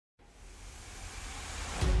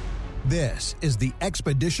This is the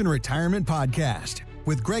Expedition Retirement Podcast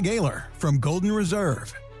with Greg Ayler from Golden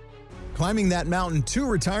Reserve. Climbing that mountain to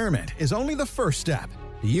retirement is only the first step.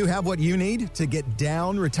 Do you have what you need to get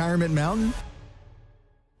down Retirement Mountain?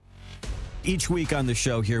 Each week on the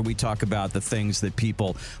show here, we talk about the things that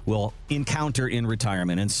people will encounter in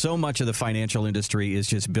retirement. And so much of the financial industry is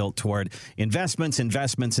just built toward investments.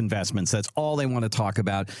 That's all they want to talk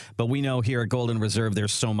about. But we know here at Golden Reserve,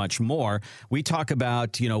 there's so much more. We talk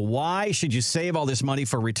about, why should you save all this money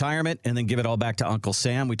for retirement and then give it all back to Uncle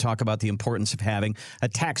Sam? We talk about the importance of having a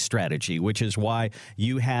tax strategy, which is why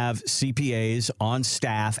you have CPAs on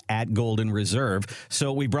staff at Golden Reserve.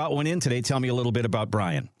 So we brought one in today. Tell me a little bit about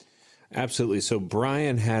Brian. Absolutely. So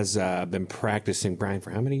Brian has been practicing, Brian, for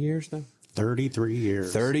how many years now? 33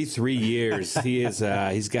 years. 33 years. He is.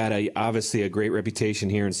 He's got obviously a great reputation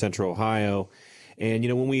here in Central Ohio. And,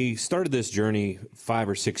 when we started this journey 5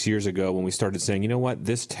 or 6 years ago, when we started saying,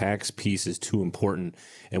 this tax piece is too important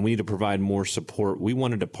and we need to provide more support, we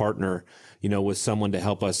wanted to partner, with someone to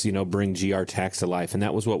help us, bring GR Tax to life. And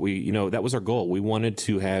that was what that was our goal. We wanted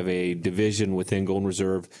to have a division within Golden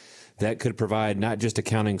Reserve that could provide not just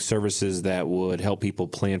accounting services that would help people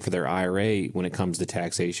plan for their IRA when it comes to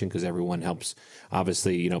taxation, because everyone helps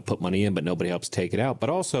obviously, put money in, but nobody helps take it out. But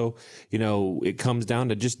also, it comes down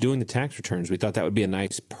to just doing the tax returns. We thought that would be a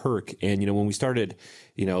nice perk. And, when we started,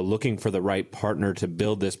 looking for the right partner to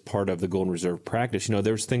build this part of the Golden Reserve practice,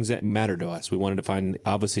 there's things that matter to us. We wanted to find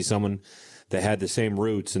obviously someone that had the same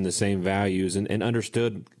roots and the same values and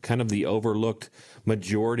understood kind of the overlooked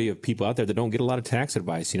majority of people out there that don't get a lot of tax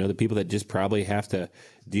advice. The people that just probably have to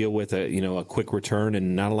deal with a quick return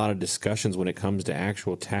and not a lot of discussions when it comes to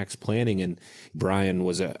actual tax planning. And Brian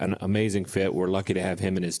was an amazing fit. We're lucky to have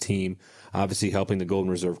him and his team obviously helping the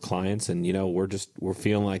Golden Reserve clients. And, we're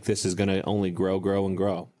feeling like this is going to only grow and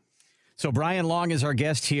grow. So Brian Long is our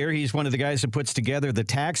guest here. He's one of the guys that puts together the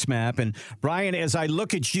tax map. And Brian, as I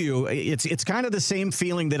look at you, it's kind of the same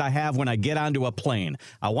feeling that I have when I get onto a plane.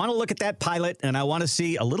 I want to look at that pilot and I want to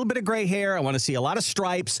see a little bit of gray hair. I want to see a lot of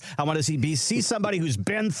stripes. I want to see somebody who's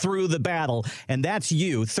been through the battle. And that's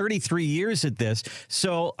you, 33 years at this.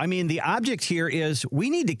 So, the object here is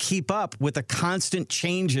we need to keep up with the constant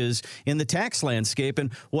changes in the tax landscape.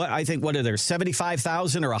 And what are there,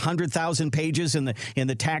 75,000 or 100,000 pages in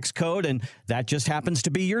the tax code? And that just happens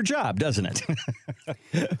to be your job, doesn't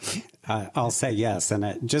it? I'll say yes.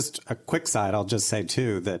 And just a quick side, I'll just say,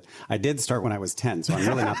 too, that I did start when I was 10, so I'm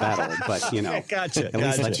really not that old. But, Gotcha. At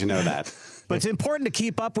least let you know that. But it's important to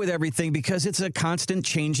keep up with everything because it's a constant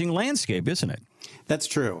changing landscape, isn't it? That's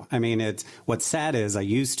true. What's sad is I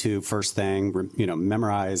used to, first thing,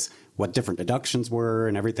 memorize what different deductions were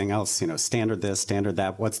and everything else, standard this, standard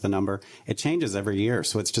that, what's the number? It changes every year,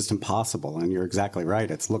 so it's just impossible. And you're exactly right.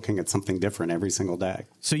 It's looking at something different every single day.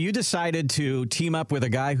 So you decided to team up with a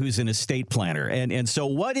guy who's an estate planner. And so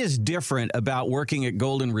what is different about working at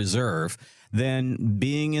Golden Reserve than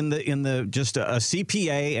being in the just a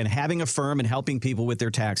CPA and having a firm and helping people with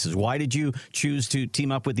their taxes? Why did you choose to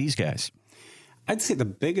team up with these guys? I'd say the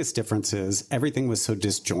biggest difference is everything was so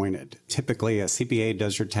disjointed. Typically, a CPA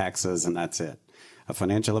does your taxes and that's it. A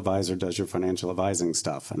financial advisor does your financial advising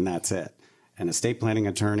stuff and that's it. An estate planning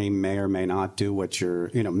attorney may or may not do what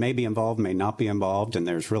may be involved, may not be involved, and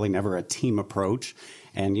there's really never a team approach.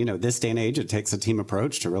 And, this day and age, it takes a team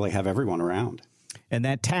approach to really have everyone around. And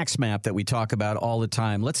that tax map that we talk about all the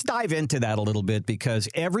time, let's dive into that a little bit because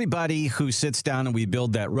everybody who sits down and we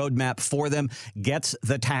build that roadmap for them gets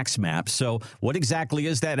the tax map. So what exactly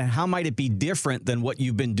is that and how might it be different than what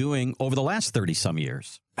you've been doing over the last 30-some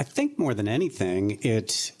years? I think more than anything,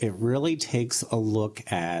 it really takes a look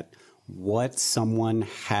at what someone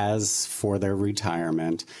has for their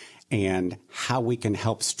retirement and how we can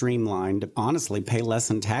help streamline to honestly pay less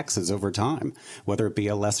in taxes over time, whether it be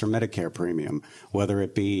a lesser Medicare premium, whether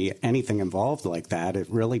it be anything involved like that. It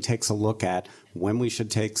really takes a look at when we should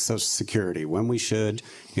take Social Security, when we should,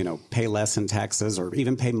 pay less in taxes or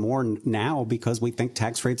even pay more now because we think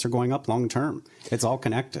tax rates are going up long term. It's all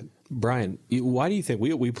connected. Brian, why do you think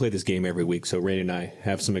we play this game every week? So Randy and I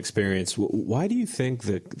have some experience. Why do you think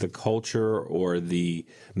the culture or the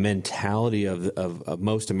mentality of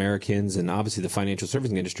most Americans and obviously the financial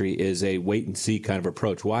servicing industry is a wait and see kind of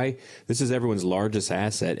approach? Why? This is everyone's largest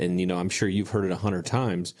asset. And, I'm sure you've heard it 100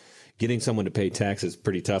 times. Getting someone to pay taxes is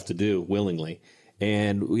pretty tough to do willingly.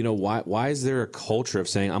 And, why is there a culture of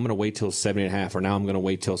saying, I'm going to wait till 70 and a half, or now I'm going to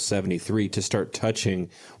wait till 73 to start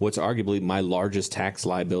touching what's arguably my largest tax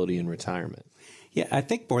liability in retirement? Yeah, I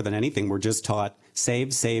think more than anything, we're just taught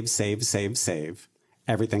save, save, save, save, save.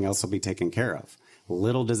 Everything else will be taken care of.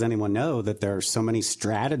 Little does anyone know that there are so many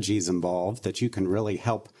strategies involved that you can really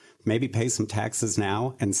help maybe pay some taxes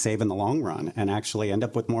now and save in the long run and actually end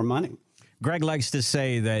up with more money. Greg likes to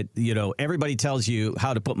say that, you know, everybody tells you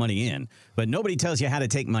how to put money in, but nobody tells you how to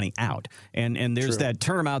take money out. And there's True. that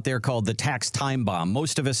term out there called the tax time bomb.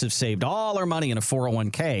 Most of us have saved all our money in a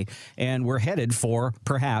 401k, and we're headed for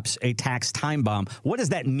perhaps a tax time bomb. What does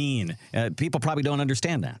that mean? People probably don't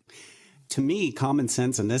understand that. To me, common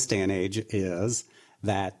sense in this day and age is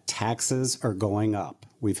that taxes are going up.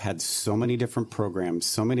 We've had so many different programs,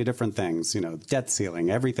 so many different things, you know, debt ceiling,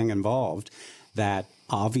 everything involved, that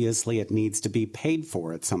obviously it needs to be paid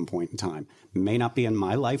for at some point in time. It may not be in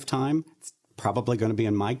my lifetime. It's probably going to be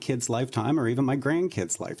in my kid's lifetime or even my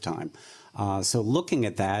grandkids' lifetime. So looking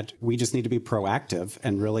at that, we just need to be proactive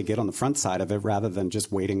and really get on the front side of it rather than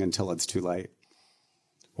just waiting until it's too late.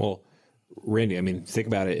 Well, Randy, I mean, think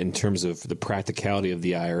about it in terms of the practicality of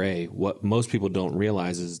the IRA. What most people don't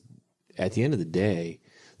realize is at the end of the day,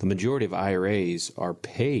 the majority of IRAs are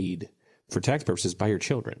paid for tax purposes by your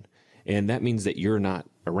children. And that means that you're not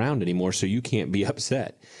around anymore, so you can't be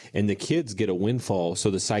upset. And the kids get a windfall. So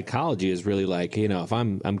the psychology is really like, you know, if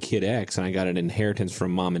I'm kid X and I got an inheritance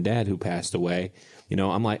from mom and dad who passed away, you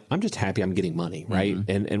know, I'm like, I'm just happy I'm getting money, right?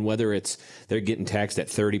 Mm-hmm. And whether it's they're getting taxed at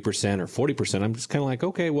 30% or 40%, I'm just kind of like,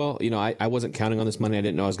 okay, well, you know, I wasn't counting on this money. I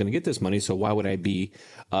didn't know I was going to get this money, so why would I be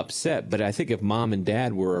upset? But I think if mom and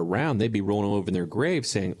dad were around, they'd be rolling over in their grave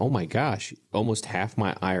saying, oh my gosh, almost half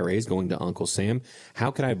my IRA is going to Uncle Sam.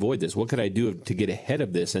 How could I avoid this? What could I do to get ahead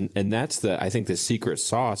of this? And that's I think the secret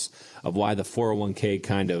sauce of why the 401k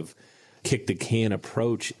kind of kick the can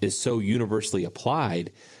approach is so universally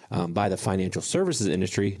applied by the financial services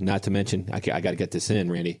industry. Not to mention, I got to get this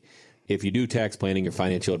in, Randy. If you do tax planning, your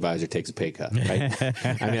financial advisor takes a pay cut, right?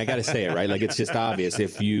 I mean, I got to say it, right? Like, it's just obvious.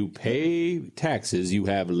 If you pay taxes, you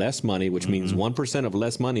have less money, which means 1% of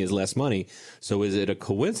less money is less money. So is it a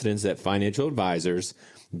coincidence that financial advisors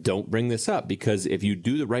don't bring this up? Because if you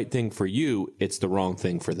do the right thing for you, it's the wrong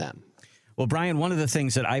thing for them. Well, Brian, one of the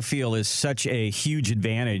things that I feel is such a huge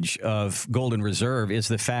advantage of Golden Reserve is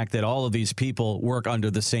the fact that all of these people work under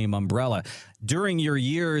the same umbrella. During your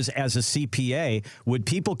years as a CPA, would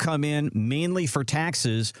people come in mainly for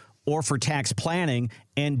taxes or for tax planning?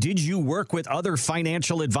 And did you work with other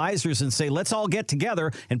financial advisors and say, let's all get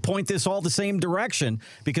together and point this all the same direction?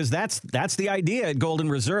 Because that's the idea at Golden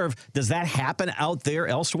Reserve. Does that happen out there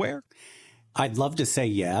elsewhere? I'd love to say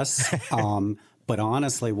yes. But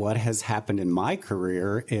honestly, what has happened in my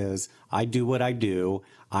career is I do what I do.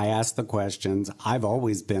 I ask the questions. I've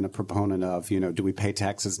always been a proponent of, you know, do we pay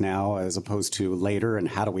taxes now as opposed to later, and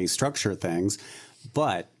how do we structure things?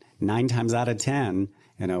 But 9 times out of 10,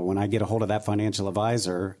 you know, when I get a hold of that financial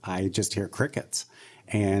advisor, I just hear crickets.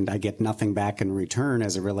 And I get nothing back in return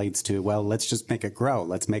as it relates to, well, let's just make it grow.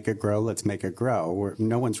 Let's make it grow. Let's make it grow.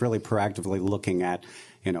 No one's really proactively looking at,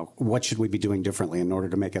 you know, what should we be doing differently in order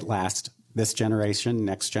to make it last this generation,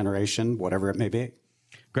 next generation, whatever it may be.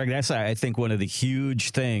 Greg, that's, I think, one of the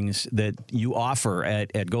huge things that you offer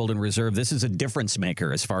at Golden Reserve. This is a difference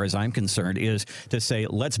maker, as far as I'm concerned, is to say,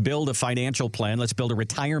 let's build a financial plan, let's build a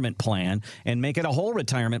retirement plan, and make it a whole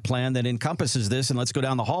retirement plan that encompasses this, and let's go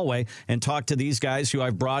down the hallway and talk to these guys who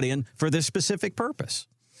I've brought in for this specific purpose.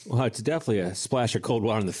 Well, it's definitely a splash of cold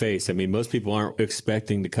water in the face. I mean, most people aren't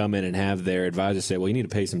expecting to come in and have their advisor say, well, you need to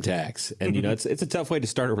pay some tax. And, you know, it's a tough way to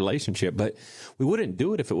start a relationship, but we wouldn't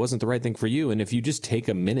do it if it wasn't the right thing for you. And if you just take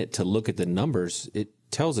a minute to look at the numbers, it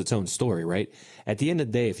tells its own story, right? At the end of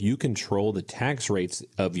the day, if you control the tax rates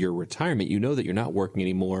of your retirement, you know that you're not working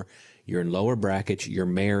anymore. You're in lower brackets, you're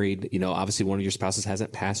married, you know, obviously one of your spouses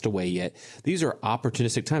hasn't passed away yet. These are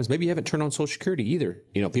opportunistic times. Maybe you haven't turned on Social Security either.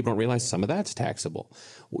 You know, people don't realize some of that's taxable.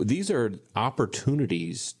 These are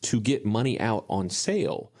opportunities to get money out on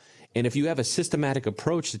sale. And if you have a systematic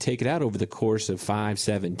approach to take it out over the course of 5,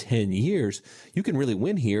 7, 10 years, you can really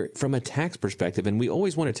win here from a tax perspective. And we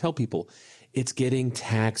always want to tell people, it's getting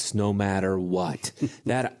taxed no matter what.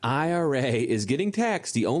 That IRA is getting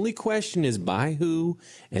taxed. The only question is by who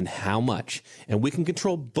and how much. And we can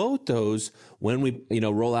control both those when we, you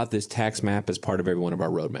know, roll out this tax map as part of every one of our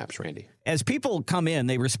roadmaps, Randy. As people come in,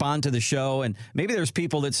 they respond to the show, and maybe there's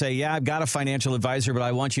people that say, yeah, I've got a financial advisor, but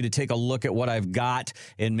I want you to take a look at what I've got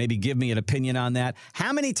and maybe give me an opinion on that.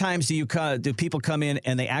 How many times do people come in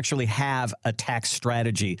and they actually have a tax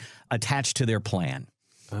strategy attached to their plan?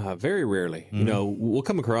 Very rarely. You know, we'll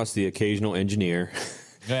come across the occasional engineer.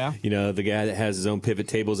 Yeah. You know, the guy that has his own pivot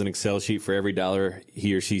tables and Excel sheet for every dollar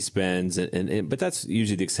he or she spends. But that's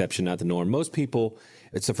usually the exception, not the norm. Most people,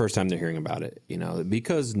 it's the first time they're hearing about it, you know,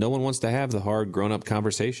 because no one wants to have the hard grown-up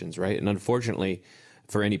conversations, right? And unfortunately,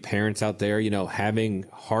 for any parents out there, having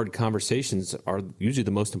hard conversations are usually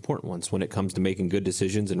the most important ones when it comes to making good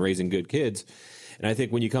decisions and raising good kids. And I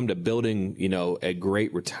think when you come to building, a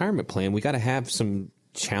great retirement plan, we got to have some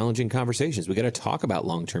challenging conversations. We got to talk about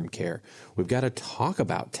long-term care. We've got to talk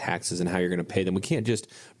about taxes and how you're going to pay them. We can't just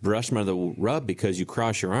brush them under the rug because you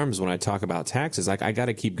cross your arms when I talk about taxes. Like, I got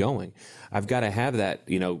to keep going. I've got to have that,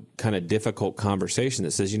 kind of difficult conversation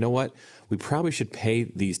that says, you know what, we probably should pay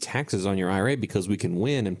these taxes on your IRA because we can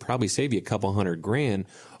win and probably save you a couple $100,000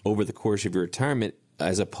 over the course of your retirement,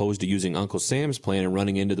 as opposed to using Uncle Sam's plan and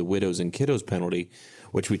running into the widows and kiddos penalty,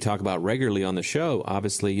 which we talk about regularly on the show.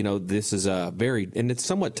 Obviously, this is and it's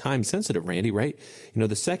somewhat time sensitive, Randy, right?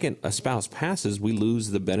 The second a spouse passes, we lose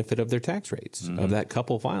the benefit of their tax rates of that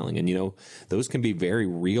couple filing. And, those can be very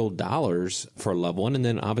real dollars for a loved one. And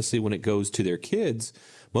then obviously when it goes to their kids,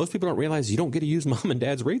 most people don't realize you don't get to use mom and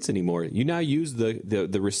dad's rates anymore. You now use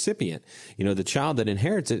the recipient, the child that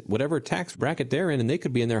inherits it, whatever tax bracket they're in, and they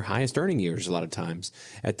could be in their highest earning years a lot of times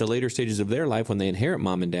at the later stages of their life when they inherit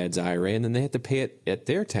mom and dad's IRA, and then they have to pay it at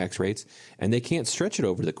their tax rates, and they can't stretch it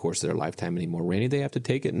over the course of their lifetime anymore. Randy, they have to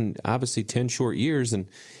take it in obviously 10 short years, and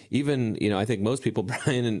even, I think most people,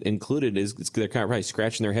 Brian included, they're kind of probably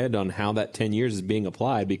scratching their head on how that 10 years is being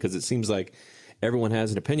applied, because it seems like everyone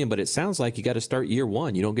has an opinion, but it sounds like you got to start year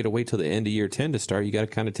one. You don't get to wait till the end of year 10 to start. You got to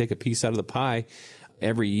kind of take a piece out of the pie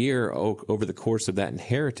every year over the course of that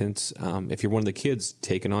inheritance. If you're one of the kids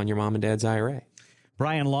taking on your mom and dad's IRA.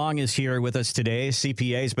 Brian Long is here with us today.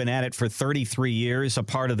 CPA has been at it for 33 years, a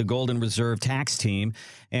part of the Golden Reserve tax team.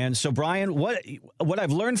 And so, Brian, what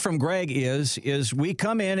I've learned from Greg is we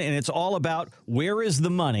come in and it's all about where is the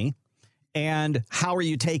money and how are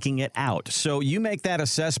you taking it out? So you make that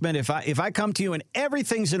assessment. If I come to you and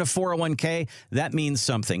everything's in a 401k, that means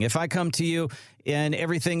something. If I come to you and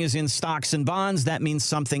everything is in stocks and bonds, that means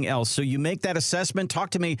something else. So you make that assessment.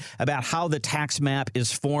 Talk to me about how the tax map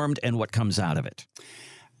is formed and what comes out of it.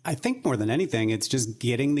 I think more than anything, it's just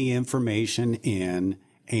getting the information in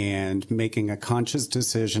and making a conscious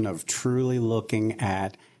decision of truly looking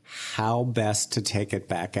at how best to take it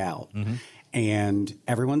back out. Mm-hmm. And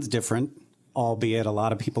everyone's different, albeit a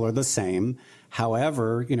lot of people are the same.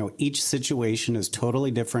 However, each situation is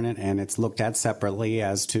totally different and it's looked at separately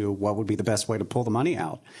as to what would be the best way to pull the money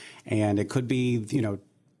out. And it could be,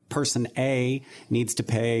 person A needs to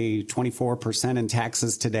pay 24% in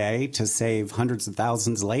taxes today to save hundreds of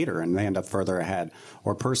thousands later and they end up further ahead.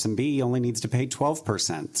 Or person B only needs to pay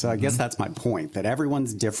 12%. So I guess that's my point, that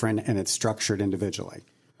everyone's different and it's structured individually.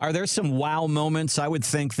 Are there some wow moments? I would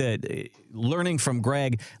think that learning from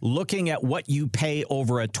Greg, looking at what you pay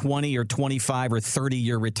over a 20 or 25 or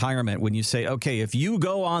 30-year retirement, when you say, okay, if you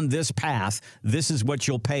go on this path, this is what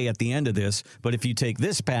you'll pay at the end of this. But if you take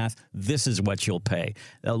this path, this is what you'll pay.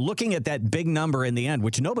 Looking at that big number in the end,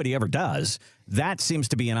 which nobody ever does, that seems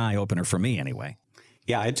to be an eye-opener for me anyway.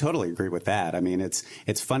 Yeah, I totally agree with that. I mean, it's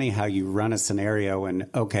funny how you run a scenario and,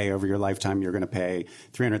 okay, over your lifetime, you're going to pay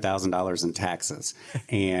 $300,000 in taxes.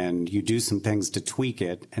 And you do some things to tweak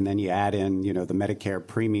it. And then you add in, the Medicare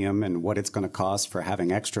premium and what it's going to cost for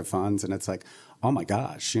having extra funds. And it's like, oh, my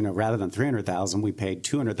gosh, rather than $300,000, we paid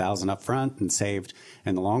 $200,000 up front and saved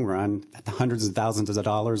in the long run hundreds of thousands of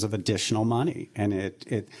dollars of additional money. And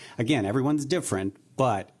it again, everyone's different.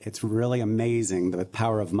 But it's really amazing the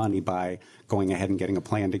power of money by going ahead and getting a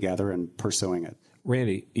plan together and pursuing it.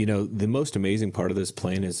 Randy, the most amazing part of this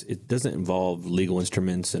plan is it doesn't involve legal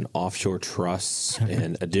instruments and offshore trusts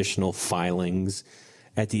and additional filings.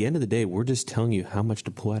 At the end of the day, we're just telling you how much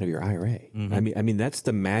to pull out of your IRA. Mm-hmm. I mean, that's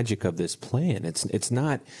the magic of this plan. It's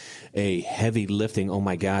not a heavy lifting. Oh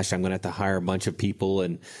my gosh, I'm going to have to hire a bunch of people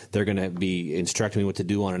and they're going to be instructing me what to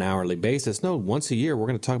do on an hourly basis. No, once a year, we're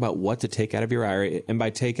going to talk about what to take out of your IRA. And by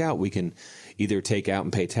take out, we can either take out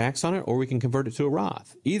and pay tax on it, or we can convert it to a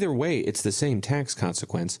Roth. Either way, it's the same tax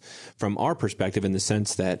consequence from our perspective, in the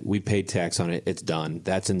sense that we paid tax on it. It's done.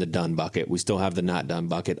 That's in the done bucket. We still have the not done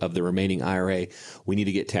bucket of the remaining IRA. We need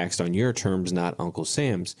to get taxed on your terms, not Uncle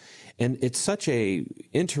Sam's. And it's such a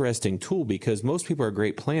interesting tool because most people are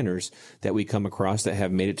great planners that we come across that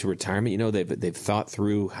have made it to retirement. They've thought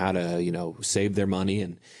through how to, save their money,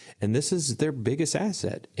 and this is their biggest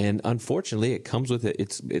asset. And unfortunately, it comes with it.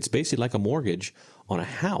 It's basically like a mortgage on a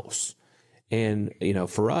house. And,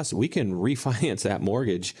 for us, we can refinance that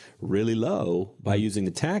mortgage really low by using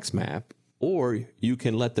the tax map, or you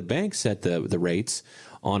can let the bank set the rates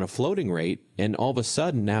on a floating rate. And all of a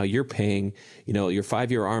sudden now you're paying, your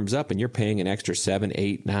 5-year arms up and you're paying an extra 7,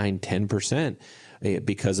 8, 9, 10%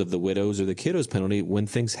 because of the widows or the kiddos penalty when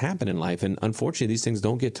things happen in life. And unfortunately, these things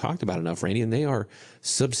don't get talked about enough, Randy, and they are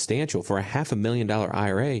substantial. For a $500,000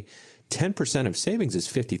 IRA, 10% of savings is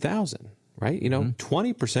 $50,000, right?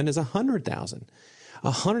 20% is $100,000.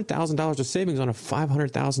 $100,000 of savings on a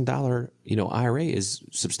 $500,000, IRA is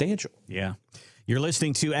substantial. Yeah. You're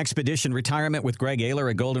listening to Expedition Retirement with Greg Ayler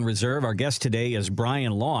at Golden Reserve. Our guest today is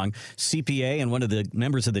Brian Long, CPA and one of the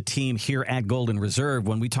members of the team here at Golden Reserve.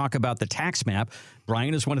 When we talk about the tax map,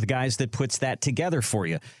 Brian is one of the guys that puts that together for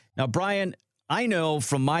you. Now, Brian, I know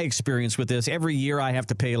from my experience with this, every year I have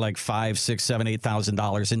to pay like $5,000, $6,000, $7,000,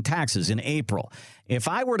 $8,000 in taxes in April. If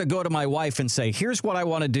I were to go to my wife and say, here's what I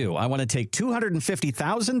want to do. I want to take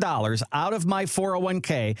 $250,000 out of my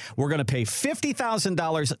 401k. We're going to pay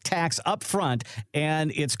 $50,000 tax up front,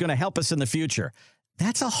 and it's going to help us in the future.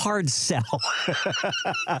 That's a hard sell.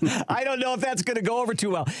 I don't know if that's going to go over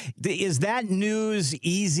too well. Is that news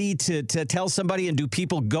easy to tell somebody, and do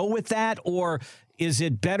people go with that? Or is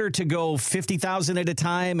it better to go 50,000 at a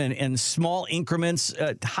time and small increments?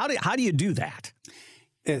 How do you do that?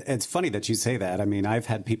 It's funny that you say that. I mean, I've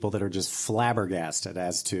had people that are just flabbergasted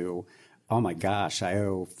as to, oh my gosh, I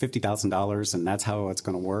owe $50,000 and that's how it's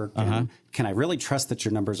going to work. And can I really trust that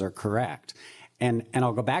your numbers are correct? And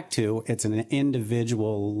I'll go back to, it's an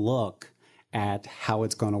individual look at how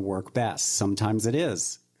it's going to work best. Sometimes it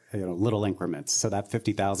is, little increments. So that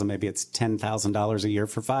 $50,000, maybe it's $10,000 a year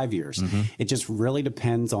for 5 years. It just really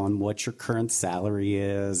depends on what your current salary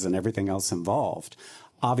is and everything else involved.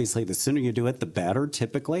 Obviously, the sooner you do it, the better,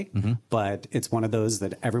 typically. But it's one of those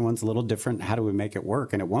that everyone's a little different. How do we make it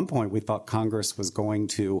work? And at one point, we thought Congress was going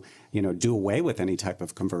to, do away with any type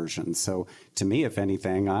of conversion. So to me, if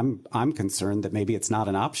anything, I'm concerned that maybe it's not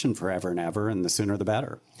an option forever and ever, and the sooner the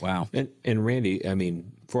better. Wow. And Randy, I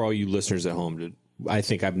mean, for all you listeners at home, I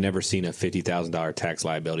think I've never seen a $50,000 tax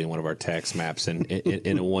liability in one of our tax maps in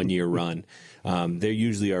a 1 year run. They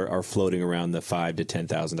usually are floating around the $5,000 to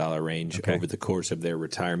 $10,000 range over the course of their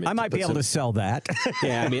retirement. I might be able to sell that.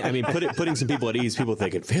 Yeah, I mean, putting some people at ease. People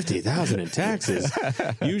thinking $50,000 in taxes.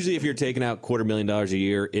 Usually, if you're taking out $250,000 a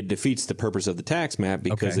year, it defeats the purpose of the tax map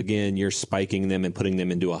because again, you're spiking them and putting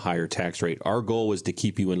them into a higher tax rate. Our goal was to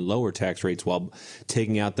keep you in lower tax rates while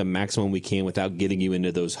taking out the maximum we can without getting you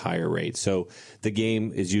into those higher rates. So the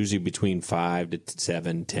game is usually between 5 to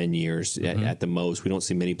 7, 10 years at the most. We don't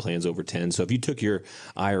see many plans over 10. So if you took your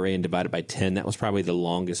IRA and divided by 10, that was probably the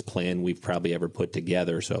longest plan we've probably ever put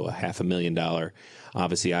together. So a $500,000,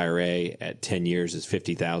 obviously IRA at 10 years is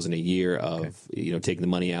 $50,000 a year of, taking the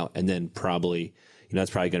money out. And then probably,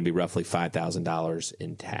 that's probably going to be roughly $5,000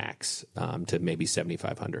 in tax to maybe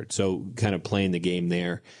 $7,500. So kind of playing the game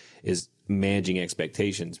there is managing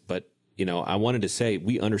expectations. But I wanted to say,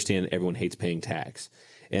 we understand everyone hates paying tax.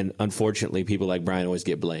 And unfortunately, people like Brian always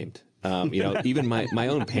get blamed. Even my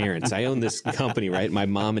own parents, I own this company, right? My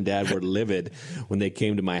mom and dad were livid when they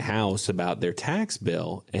came to my house about their tax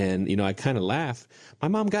bill. And, I kind of laugh. My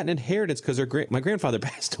mom got an inheritance because my grandfather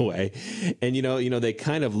passed away. And, they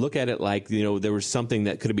kind of look at it like, there was something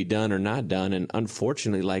that could be done or not done. And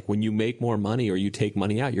unfortunately, like when you make more money or you take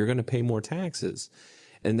money out, you're going to pay more taxes.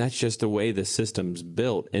 And that's just the way the system's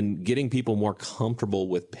built. And getting people more comfortable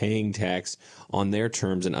with paying tax on their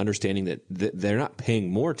terms and understanding that they're not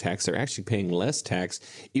paying more tax, they're actually paying less tax,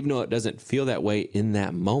 even though it doesn't feel that way in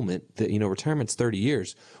that moment. That retirement's 30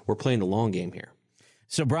 years. We're playing the long game here.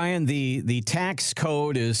 So, Brian, the tax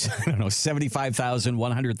code is, 75,000,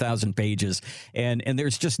 100,000 pages, and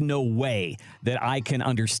there's just no way that I can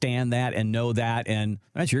understand that and know that, and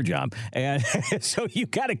that's your job. And so you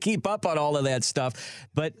got to keep up on all of that stuff.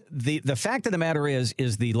 But the fact of the matter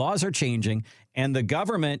is the laws are changing, and the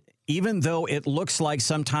government, even though it looks like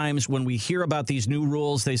sometimes when we hear about these new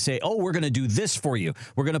rules, they say, oh, we're going to do this for you.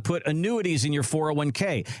 We're going to put annuities in your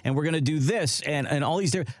 401k, and we're going to do this and all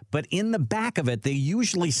these different. But in the back of it, they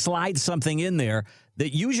usually slide something in there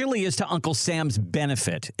that usually is to Uncle Sam's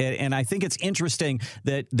benefit. And I think it's interesting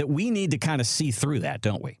that we need to kind of see through that,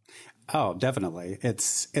 don't we? Oh, definitely.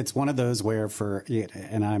 It's one of those where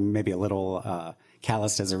and I'm maybe a little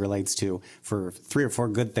calloused as it relates to, for 3 or 4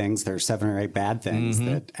 good things, there are 7 or 8 bad things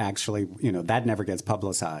that actually, that never gets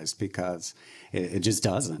publicized because it just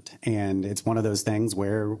doesn't. And it's one of those things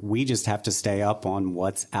where we just have to stay up on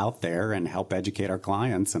what's out there and help educate our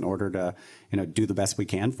clients in order to, do the best we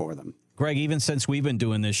can for them. Greg, even since we've been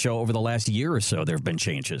doing this show over the last year or so, there have been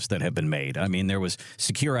changes that have been made. I mean, there was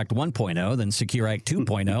Secure Act 1.0, then Secure Act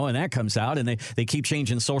 2.0, and that comes out, and they keep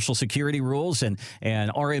changing Social Security rules and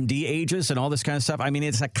RMD ages and all this kind of stuff. I mean,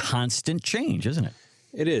 it's a constant change, isn't it?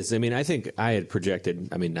 It is. I mean, I think I had projected,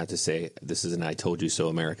 I mean, not to say this is an I told you so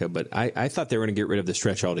America, but I thought they were going to get rid of the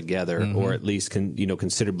stretch altogether, or at least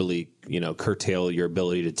considerably, curtail your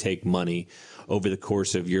ability to take money over the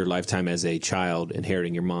course of your lifetime as a child,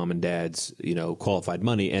 inheriting your mom and dad's, qualified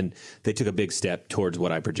money. And they took a big step towards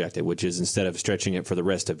what I projected, which is instead of stretching it for the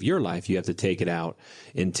rest of your life, you have to take it out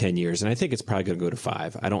in 10 years. And I think it's probably going to go to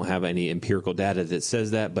 5. I don't have any empirical data that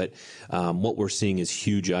says that, but what we're seeing is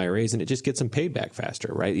huge IRAs, and it just gets them paid back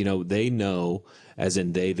faster, right? They know, as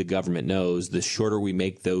in the government knows, the shorter we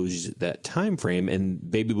make that time frame, and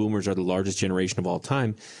baby boomers are the largest generation of all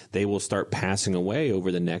time, they will start passing away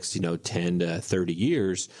over the next, 10 to 30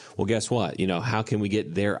 years. Well, guess what? How can we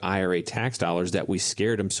get their IRA tax dollars that we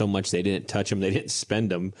scared them so much they didn't touch them, they didn't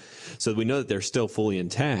spend them, so we know that they're still fully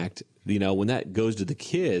intact? When that goes to the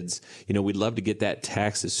kids, we'd love to get that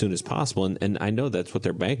tax as soon as possible. And I know that's what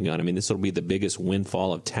they're banking on. I mean, this will be the biggest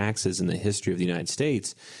windfall of taxes in the history of the United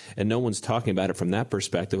States. And no one's talking about it from that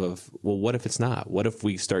perspective of, well, what if it's not? What if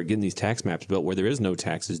we start getting these tax maps built where there is no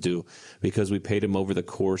taxes due because we paid them over the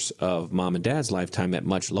course of mom and dad's lifetime at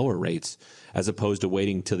much lower rates, as opposed to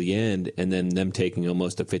waiting till the end and then them taking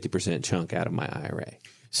almost a 50% chunk out of my IRA?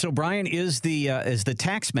 So, Brian, is the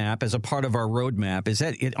tax map as a part of our roadmap?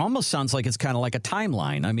 It almost sounds like it's kind of like a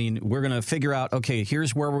timeline. I mean, we're going to figure out, okay,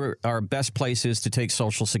 here's where our best place is to take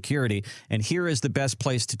Social Security, and here is the best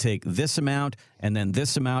place to take this amount, and then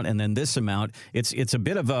this amount, and then this amount. It's a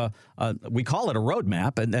bit of we call it a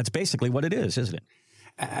roadmap, and that's basically what it is, isn't it?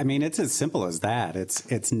 I mean, it's as simple as that.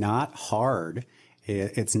 It's not hard.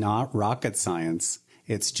 It's not rocket science.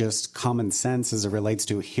 It's just common sense as it relates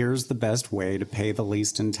to here's the best way to pay the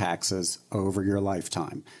least in taxes over your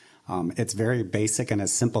lifetime. It's very basic and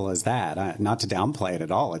as simple as that. Not to downplay it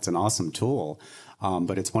at all. It's an awesome tool.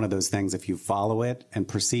 But it's one of those things, if you follow it and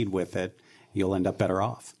proceed with it, you'll end up better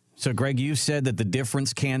off. So, Greg, you said that the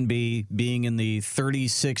difference can be being in the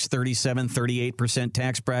 36, 37, 38%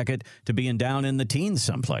 tax bracket to being down in the teens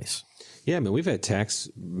someplace. Yeah, I mean, we've had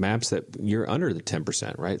tax maps that you're under the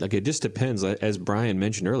 10%, right? Like, it just depends. As Brian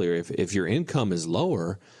mentioned earlier, if your income is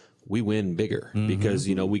lower, we win bigger because,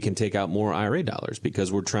 we can take out more IRA dollars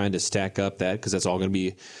because we're trying to stack up that, because that's all going to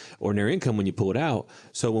be ordinary income when you pull it out.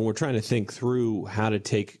 So when we're trying to think through how to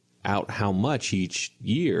take out how much each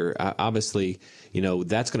year, obviously,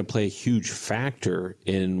 that's going to play a huge factor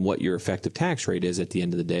in what your effective tax rate is at the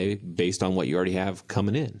end of the day based on what you already have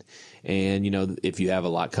coming in. And, if you have a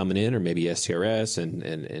lot coming in, or maybe STRS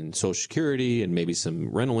and Social Security and maybe some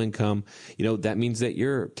rental income, that means that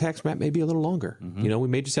your tax map may be a little longer. We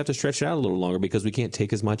may just have to stretch it out a little longer because we can't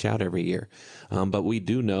take as much out every year. But we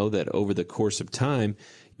do know that over the course of time,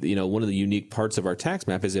 one of the unique parts of our tax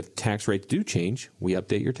map is if tax rates do change, we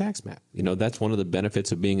update your tax map. That's one of the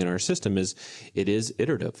benefits of being in our system is it is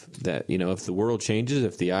iterative. That, if the world changes,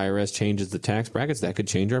 if the IRS changes the tax brackets, that could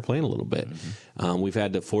change our plan a little bit. We've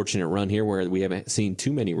had the fortunate run here where we haven't seen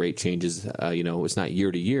too many rate changes. It's not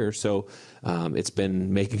year to year. So it's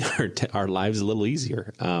been making our lives a little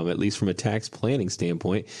easier, at least from a tax planning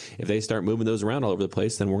standpoint. If they start moving those around all over the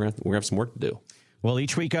place, then we're going to have some work to do. Well,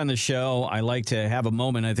 each week on the show, I like to have a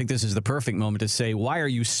moment. I think this is the perfect moment to say, why are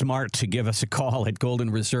you smart to give us a call at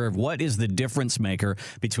Golden Reserve? What is the difference maker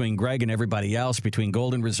between Greg and everybody else, between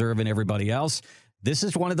Golden Reserve and everybody else? This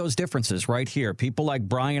is one of those differences right here. People like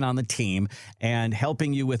Brian on the team and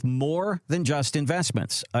helping you with more than just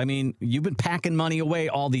investments. I mean, you've been packing money away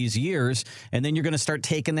all these years, and then you're going to start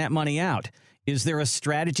taking that money out. Is there a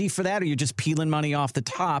strategy for that, or you're just peeling money off the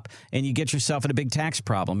top and you get yourself in a big tax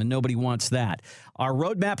problem, and nobody wants that? Our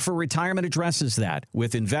roadmap for retirement addresses that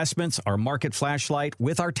with investments, our market flashlight,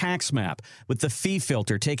 with our tax map, with the fee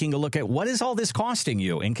filter, taking a look at what is all this costing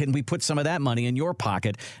you, and can we put some of that money in your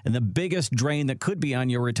pocket, and the biggest drain that could be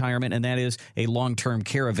on your retirement, and that is a long-term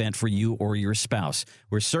care event for you or your spouse.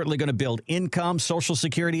 We're certainly going to build income, Social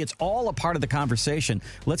Security. It's all a part of the conversation.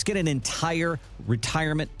 Let's get an entire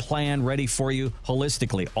retirement plan ready for you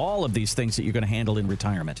holistically. All of these things that you're going to handle in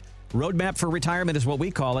retirement. Roadmap for Retirement is what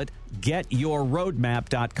we call it.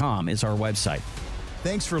 GetYourRoadmap.com is our website.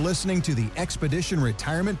 Thanks for listening to the Expedition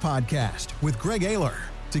Retirement Podcast with Greg Ayler.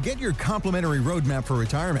 To get your complimentary roadmap for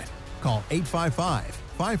retirement, call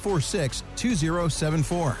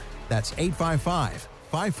 855-546-2074. That's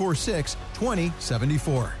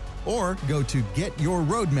 855-546-2074. Or go to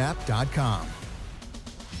GetYourRoadmap.com.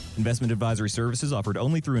 Investment advisory services offered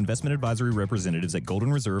only through investment advisory representatives at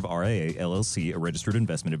Golden Reserve RIA, LLC, a registered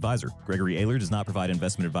investment advisor. Gregory Ayler does not provide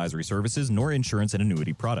investment advisory services nor insurance and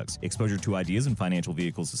annuity products. Exposure to ideas and financial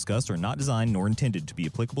vehicles discussed are not designed nor intended to be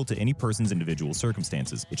applicable to any person's individual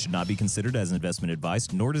circumstances. It should not be considered as investment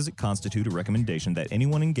advice, nor does it constitute a recommendation that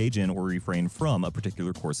anyone engage in or refrain from a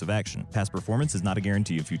particular course of action. Past performance is not a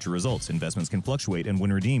guarantee of future results. Investments can fluctuate and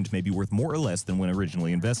when redeemed may be worth more or less than when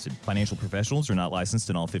originally invested. Financial professionals are not licensed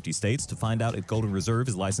in all 50 states. To find out if Golden Reserve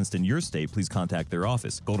is licensed in your state, please contact their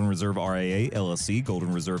office. Golden Reserve RIA, LLC,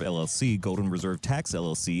 Golden Reserve LLC, Golden Reserve Tax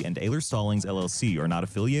LLC, and Ayler Stallings LLC are not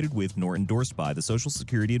affiliated with nor endorsed by the Social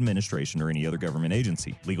Security Administration or any other government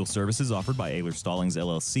agency. Legal services offered by Ayler Stallings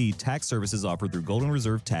LLC. Tax services offered through Golden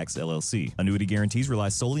Reserve Tax LLC. Annuity guarantees rely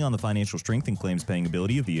solely on the financial strength and claims paying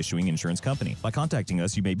ability of the issuing insurance company. By contacting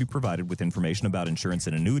us, you may be provided with information about insurance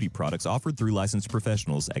and annuity products offered through licensed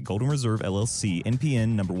professionals at Golden Reserve LLC,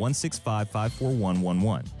 NPN number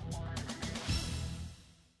 165541111.